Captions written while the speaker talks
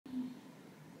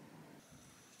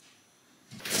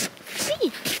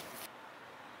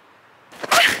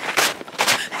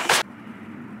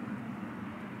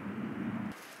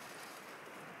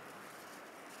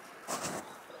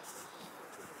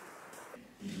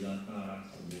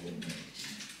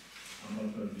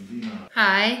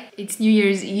Hi, it's New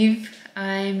Year's Eve.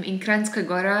 I'm in Kranjska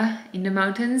Gora in the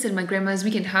mountains at my grandma's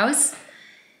weekend house,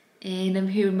 and I'm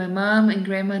here with my mom and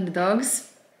grandma and the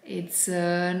dogs. It's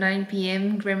 9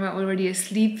 p.m. Grandma already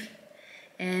asleep,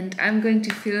 and I'm going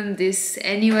to film this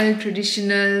annual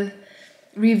traditional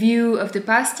review of the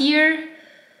past year,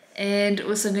 and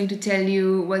also going to tell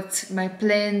you what my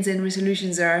plans and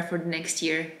resolutions are for the next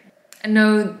year. I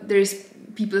know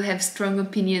people have strong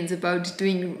opinions about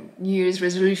doing New Year's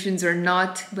resolutions or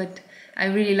not, but I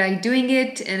really like doing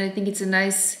it, and I think it's a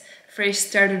nice fresh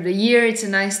start of the year. It's a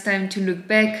nice time to look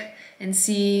back and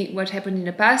see what happened in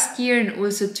the past year, and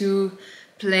also to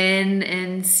plan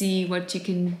and see what you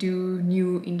can do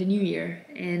new in the new year.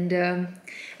 And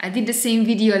I did the same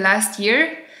video last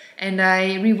year, and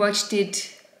I rewatched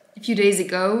it a few days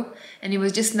ago, and it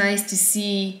was just nice to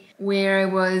see where I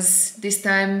was this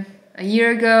time a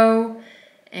year ago,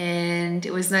 and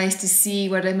it was nice to see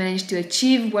what I managed to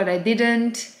achieve, what I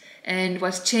didn't, and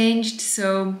what's changed.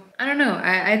 So I don't know,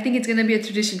 I think it's gonna be a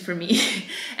tradition for me.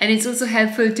 And it's also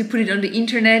helpful to put it on the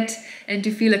internet and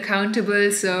to feel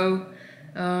accountable. So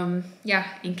yeah,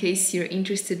 in case you're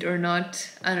interested or not,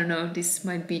 I don't know, this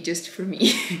might be just for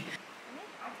me.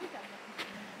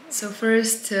 So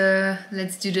first,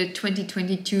 let's do the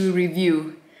 2022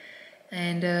 review.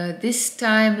 And this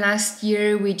time last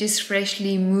year we just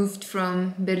freshly moved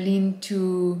from Berlin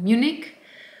to Munich.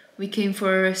 We came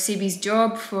for Sebi's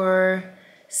job for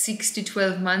 6 to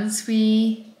 12 months.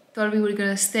 We thought we were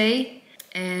gonna stay,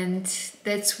 and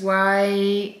that's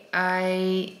why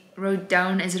I wrote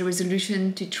down as a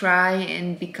resolution to try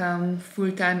and become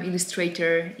full-time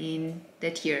illustrator in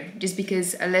that year, just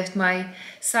because I left my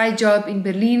side job in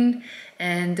Berlin,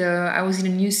 and I was in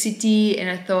a new city, and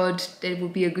I thought that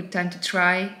would be a good time to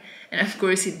try. And of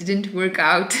course it didn't work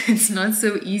out. It's not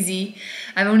so easy.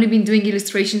 I've only been doing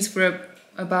illustrations for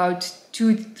about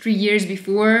 2-3 years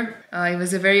before. It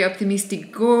was a very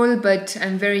optimistic goal, but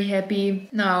I'm very happy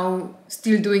now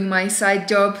still doing my side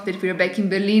job, that we're back in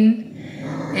Berlin.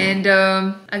 And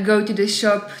I go to the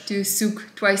shop, to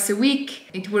Souk, twice a week.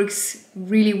 It works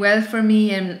really well for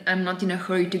me, and I'm not in a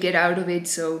hurry to get out of it,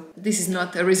 so this is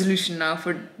not a resolution now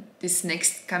for this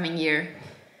next coming year.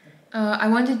 I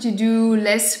wanted to do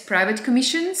less private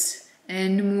commissions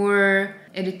and more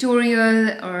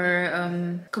editorial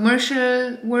or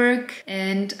commercial work,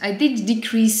 and I did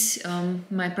decrease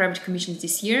my private commissions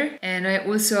this year. And I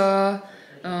also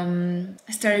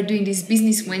started doing these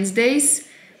Business Wednesdays,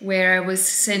 where I was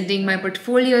sending my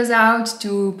portfolios out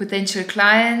to potential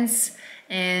clients,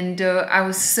 and I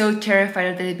was so terrified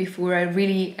of that before. I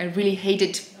really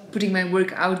hated putting my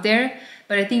work out there,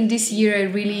 but I think this year I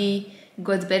really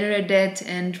got better at that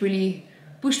and really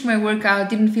pushed my work out,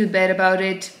 didn't feel bad about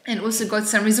it, and also got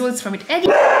some results from it.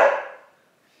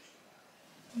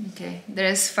 Okay,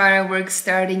 there's fireworks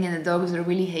starting and the dogs are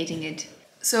really hating it.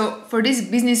 So for these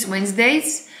Business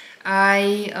Wednesdays,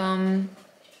 I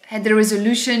had the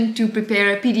resolution to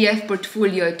prepare a PDF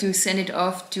portfolio to send it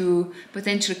off to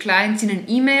potential clients in an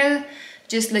email,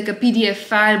 just like a PDF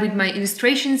file with my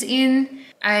illustrations in.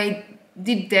 I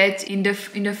did that in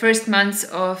the first months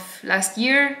of last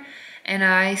year, and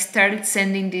I started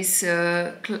sending these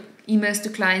emails to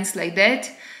clients like that.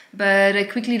 But I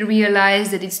quickly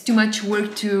realized that it's too much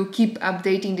work to keep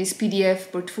updating this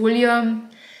PDF portfolio,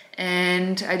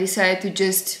 and I decided to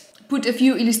just put a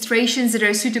few illustrations that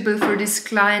are suitable for this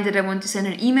client that I want to send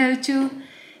an email to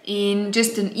in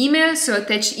just an email. So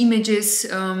attach images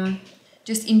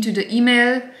just into the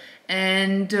email,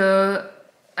 and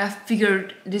I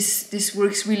figured this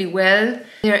works really well.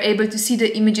 They are able to see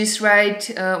the images right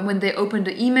when they open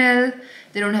the email.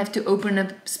 They don't have to open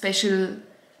a special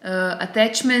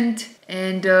attachment,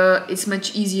 and it's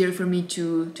much easier for me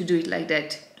to do it like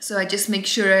that. So I just make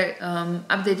sure I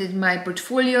updated my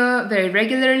portfolio very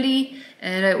regularly,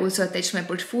 and I also attached my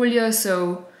portfolio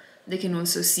so they can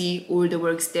also see all the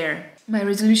works there. My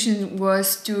resolution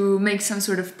was to make some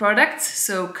sort of products,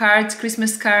 so cards,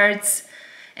 Christmas cards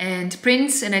and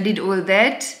prints, and I did all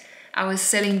that. I was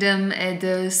selling them at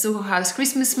the Soho House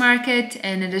Christmas market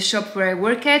and at the shop where I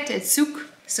work at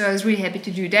Souk. So I was really happy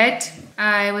to do that.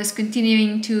 I was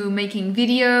continuing to making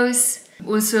videos,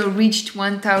 also reached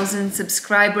 1,000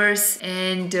 subscribers,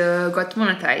 and got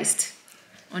monetized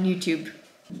on YouTube.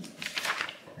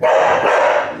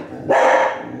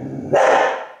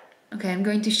 Okay, I'm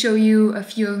going to show you a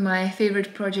few of my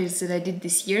favorite projects that I did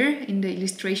this year in the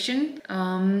illustration.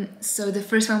 So the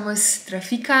first one was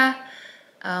Trafika.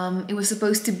 It was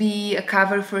supposed to be a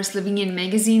cover for a Slovenian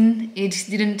magazine. It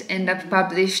didn't end up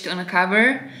published on a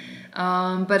cover,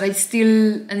 but it's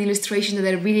still an illustration that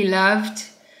I really loved.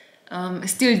 I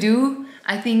still do.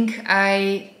 I think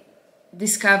I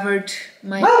discovered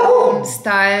my own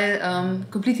style,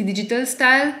 completely digital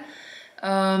style,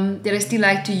 that I still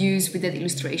like to use with that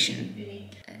illustration.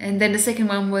 And then the second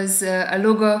one was a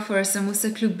logo for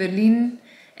Samosa Club Berlin,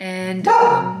 and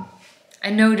I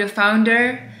know the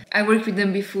founder. I worked with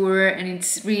them before, and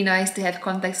it's really nice to have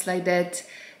contacts like that.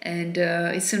 And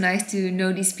it's so nice to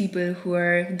know these people who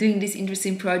are doing these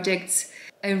interesting projects.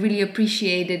 I really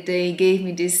appreciate that they gave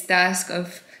me this task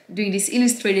of doing this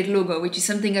illustrated logo, which is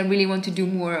something I really want to do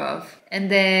more of.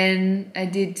 And then I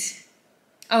did,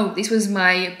 oh, this was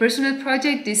my personal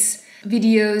project, this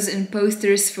videos and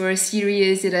posters for a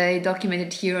series that I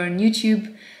documented here on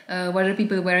YouTube, What Are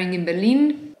People Wearing in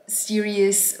Berlin?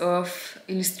 Series of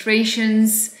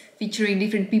illustrations featuring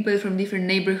different people from different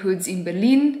neighborhoods in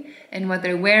Berlin and what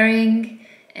they're wearing,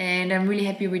 and I'm really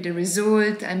happy with the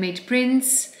result. I made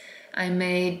prints, I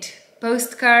made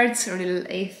postcards or little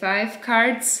A5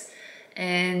 cards,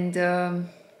 and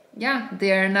yeah,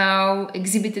 they are now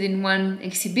exhibited in one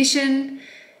exhibition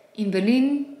in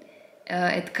Berlin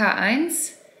at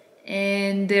K1,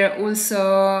 and they're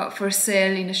also for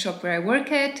sale in a shop where I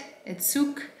work at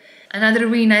Zug. Another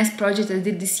really nice project I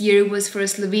did this year was for a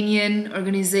Slovenian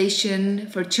organization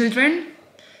for children,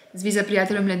 Zveza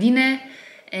Prijateljev Mladine,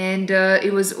 and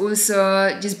it was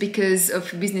also just because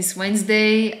of Business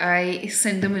Wednesday. I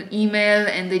sent them an email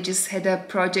and they just had a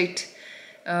project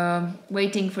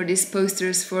waiting for these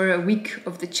posters for a week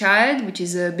of the child, which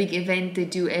is a big event they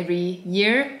do every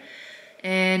year.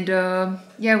 And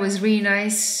yeah, it was really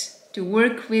nice to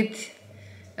work with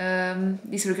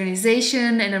this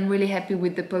organization, and I'm really happy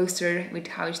with the poster, with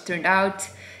how it turned out.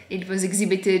 It was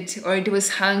exhibited, or it was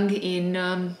hung in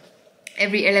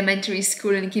every elementary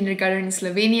school and kindergarten in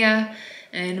Slovenia,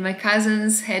 and my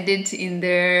cousins had it in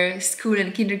their school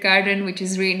and kindergarten, which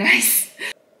is really nice.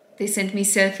 They sent me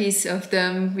selfies of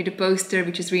them with the poster,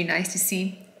 which is really nice to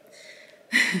see.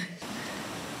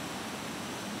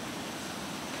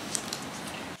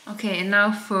 Okay, and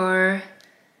now for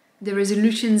the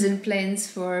resolutions and plans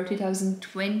for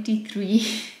 2023.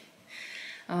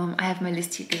 I have my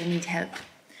list here because I need help.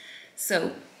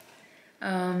 So,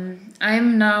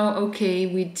 I'm now okay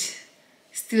with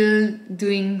still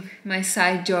doing my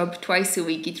side job twice a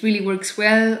week. It really works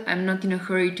well. I'm not in a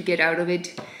hurry to get out of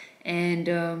it. And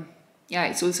yeah,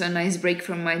 it's also a nice break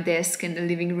from my desk and the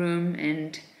living room.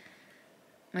 And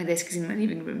my desk is in my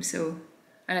living room, so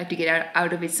I like to get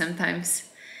out of it sometimes.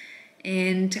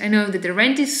 And I know that the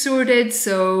rent is sorted,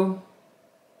 so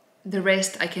the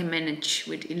rest I can manage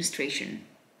with illustration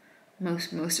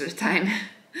most of the time.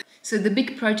 So the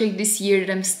big project this year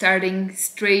that I'm starting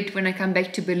straight when I come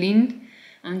back to Berlin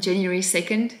on January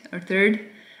 2nd or 3rd,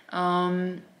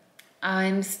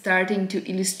 I'm starting to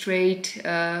illustrate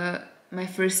my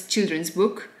first children's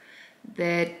book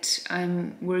that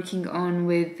I'm working on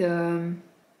with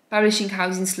publishing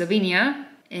house in Slovenia.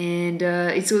 And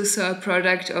it's also a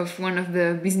product of one of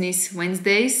the Business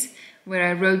Wednesdays where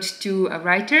I wrote to a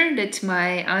writer that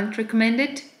my aunt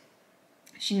recommended.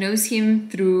 She knows him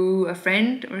through a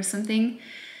friend or something.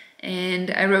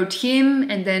 And I wrote him,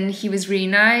 and then he was really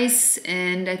nice,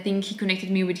 and I think he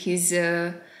connected me with his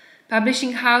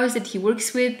publishing house that he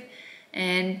works with,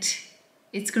 and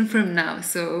it's confirmed now.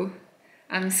 So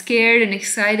I'm scared and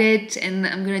excited, and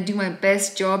I'm gonna do my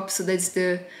best job. So that's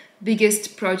the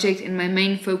biggest project and my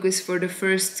main focus for the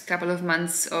first couple of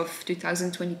months of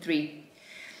 2023.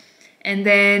 And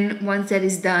then once that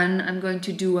is done, I'm going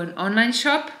to do an online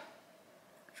shop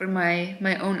for my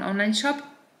own online shop.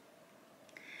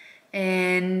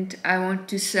 And I want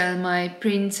to sell my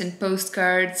prints and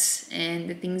postcards and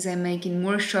the things I make in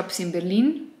more shops in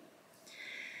Berlin.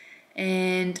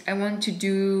 And I want to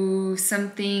do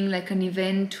something like an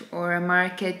event or a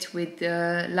market with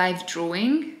live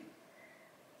drawing.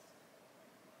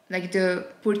 Like the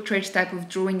portrait type of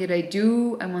drawing that I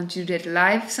do, I want to do that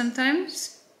live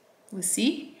sometimes. We'll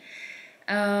see.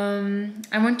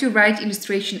 I want to write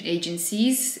illustration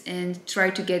agencies and try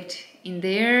to get in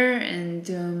there,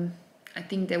 and I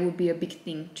think that would be a big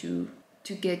thing to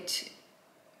get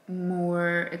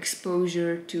more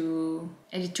exposure to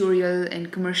editorial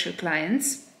and commercial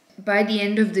clients. By the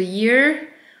end of the year,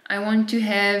 I want to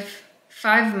have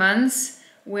 5 months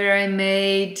where I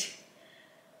made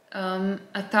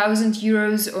 1,000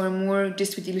 euros or more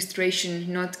just with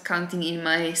illustration, not counting in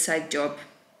my side job.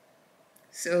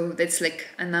 So that's like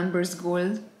a numbers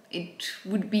goal. It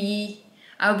would be,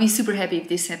 I'll be super happy if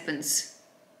this happens.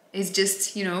 It's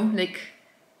just, you know, like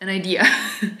an idea.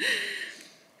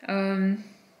 And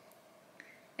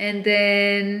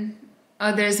then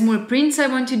there's more prints I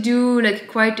want to do, like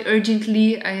quite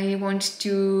urgently. I want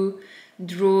to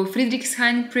draw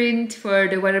Friedrichshain print for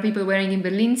the What Are People Wearing in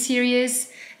Berlin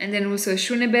series, and then also a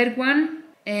Schöneberg one.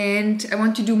 And I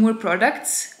want to do more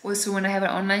products also when I have an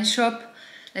online shop.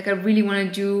 Like I really want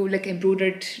to do like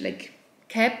embroidered like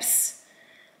caps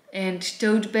and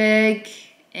tote bag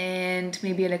and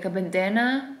maybe like a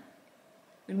bandana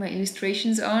with my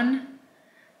illustrations on.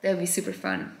 That would be super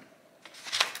fun.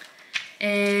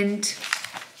 And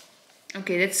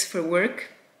okay, that's for work.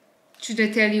 Should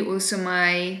I tell you also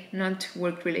my not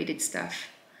work related stuff?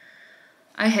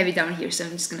 I have it down here, so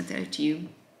I'm just gonna tell it to you.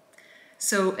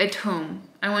 So at home,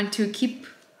 I want to keep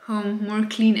home more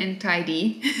clean and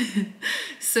tidy.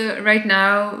 So right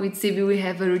now with Sebi we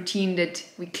have a routine that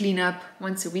we clean up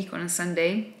once a week on a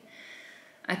Sunday.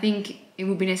 I think it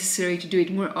would be necessary to do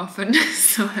it more often,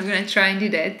 so I'm gonna try and do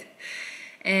that.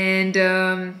 And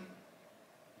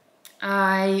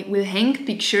I will hang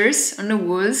pictures on the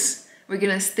walls. We're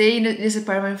gonna stay in this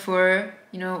apartment for,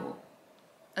 you know,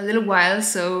 a little while,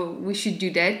 so we should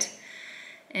do that.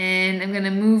 And I'm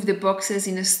gonna move the boxes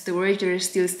in the storage that are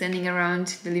still standing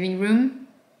around the living room.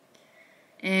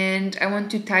 And I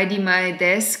want to tidy my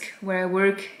desk where I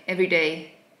work every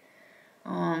day.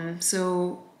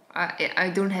 So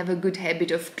I don't have a good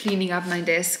habit of cleaning up my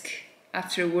desk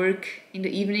after work in the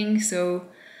evening, so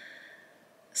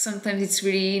sometimes it's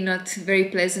really not very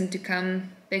pleasant to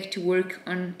come back to work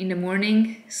in the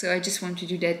morning. So I just want to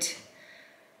do that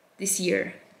this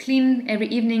year. Clean every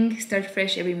evening, start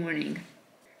fresh every morning.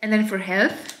 And then for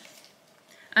health,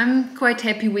 I'm quite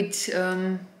happy with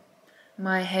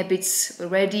my habits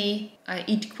already. I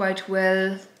eat quite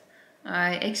well,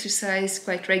 I exercise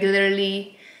quite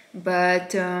regularly,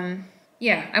 but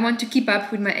yeah, I want to keep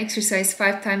up with my exercise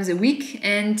 5 times a week.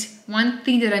 And one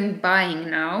thing that I'm buying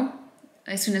now,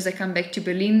 as soon as I come back to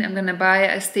Berlin, I'm gonna buy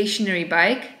a stationary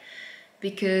bike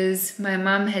because my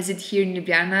mom has it here in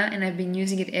Ljubljana and I've been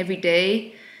using it every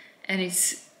day and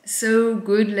it's so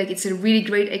good. Like it's a really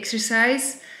great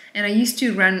exercise, and I used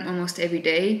to run almost every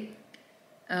day,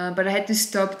 but I had to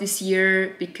stop this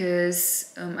year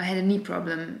because I had a knee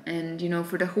problem, and you know,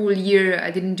 for the whole year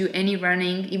I didn't do any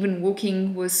running. Even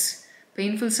walking was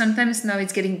painful sometimes. Now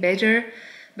it's getting better,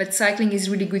 but cycling is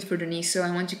really good for the knee, so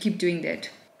I want to keep doing that.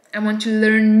 I want to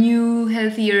learn new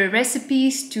healthier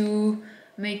recipes to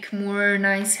make more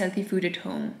nice healthy food at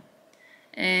home,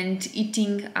 and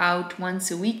eating out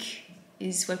once a week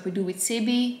is what we do with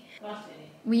Sebi.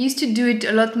 We used to do it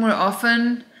a lot more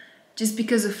often just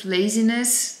because of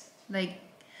laziness, like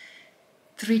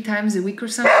 3 times a week or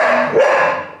something.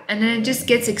 And then it just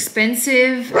gets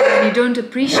expensive and you don't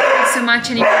appreciate it so much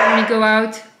anymore when you go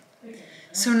out.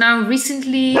 So now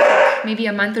recently, maybe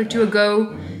a month or 2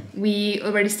 ago, we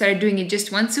already started doing it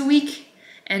just once a week.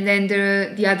 And then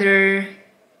the other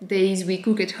days we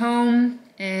cook at home,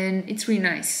 and it's really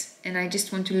nice. And I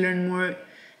just want to learn more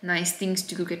nice things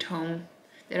to cook at home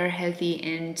that are healthy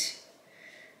and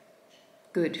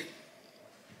good.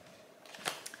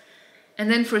 And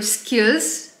then for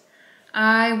skills,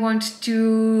 I want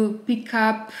to pick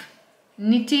up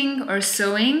knitting or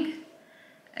sewing.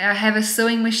 I have a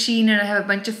sewing machine and I have a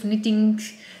bunch of knitting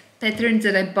patterns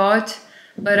that I bought,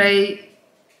 but I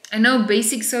know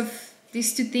basics of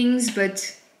these 2 things,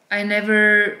 but I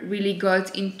never really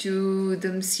got into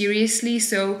them seriously.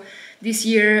 So this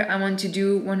year I want to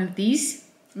do one of these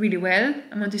really well.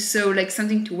 I want to sew like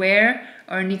something to wear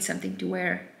or knit something to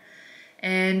wear.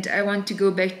 And I want to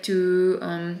go back to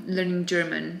learning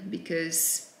German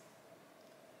because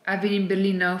I've been in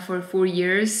Berlin now for 4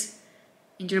 years,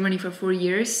 in Germany for 4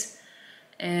 years.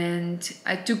 And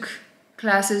I took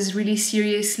classes really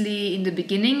seriously in the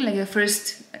beginning, like the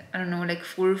first, I don't know, like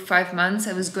 4 or 5 months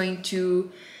I was going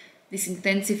to these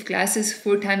intensive classes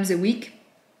 4 times a week.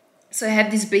 So I have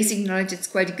this basic knowledge that's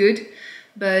quite good,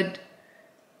 but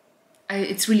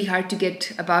it's really hard to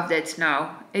get above that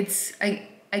now.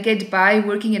 I get by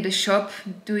working at a shop,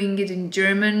 doing it in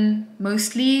German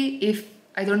mostly. If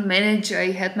I don't manage,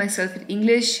 I help myself with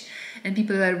English, and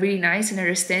people are really nice and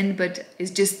understand, but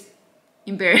it's just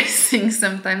embarrassing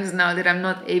sometimes now that I'm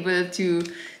not able to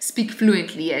speak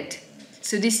fluently yet.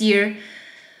 So this year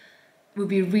would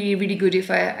be really, really good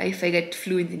if I get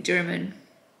fluent in German.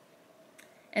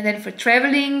 And then for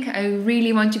traveling, I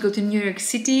really want to go to New York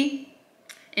City.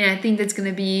 And I think that's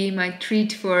gonna be my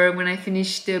treat for when I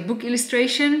finish the book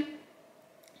illustration.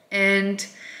 And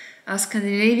our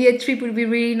Scandinavia trip would be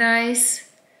really nice.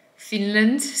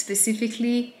 Finland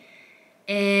specifically.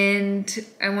 And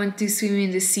I want to swim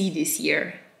in the sea this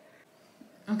year.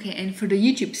 Okay, and for the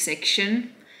YouTube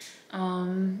section,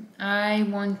 I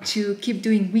want to keep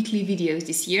doing weekly videos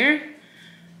this year.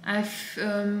 I've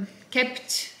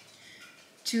kept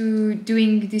to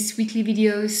doing these weekly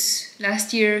videos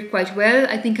last year quite well.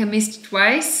 I think I missed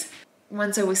twice.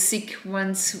 Once I was sick,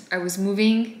 once I was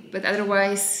moving, but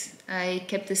otherwise I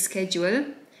kept the schedule.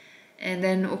 And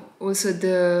then also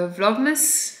the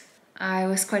Vlogmas, I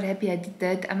was quite happy I did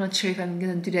that. I'm not sure if I'm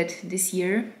gonna do that this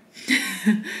year.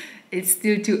 It's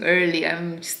still too early,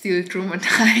 I'm still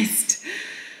traumatized.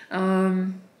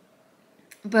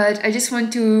 But I just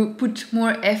want to put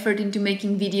more effort into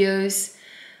making videos.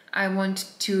 I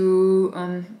want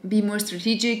to be more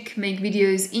strategic, make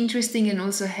videos interesting and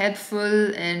also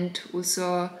helpful and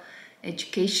also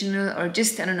educational, or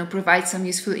just, I don't know, provide some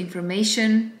useful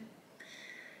information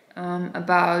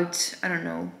about, I don't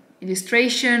know,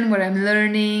 illustration, what I'm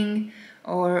learning,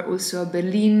 or also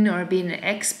Berlin or being an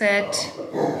expat,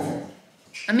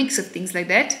 a mix of things like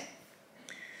that.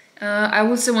 I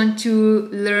also want to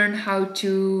learn how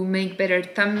to make better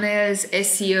thumbnails,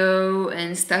 SEO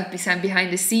and stuff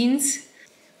behind the scenes.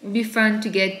 It would be fun to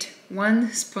get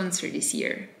one sponsor this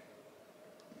year.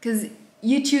 Because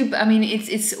YouTube, I mean,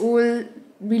 it's all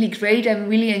really great, I'm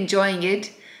really enjoying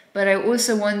it, but I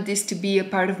also want this to be a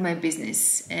part of my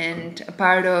business and a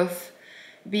part of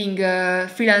being a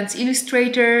freelance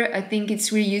illustrator. I think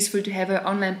it's really useful to have an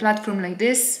online platform like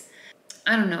this.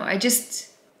 I don't know, I just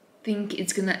think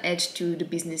it's gonna add to the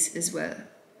business as well.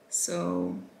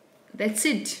 So that's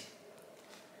it.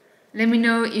 Let me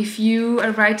know if you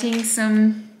are writing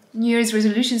some New Year's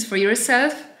resolutions for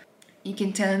yourself. You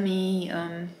can tell me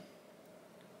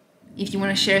if you want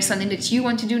to share something that you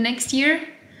want to do next year.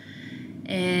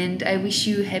 And I wish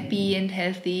you happy and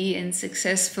healthy and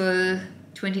successful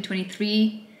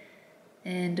 2023.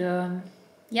 And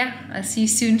yeah, I'll see you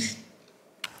soon.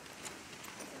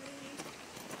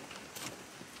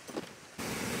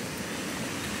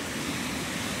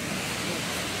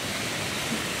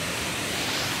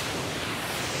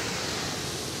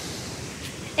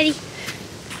 Eddie,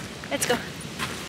 let's go.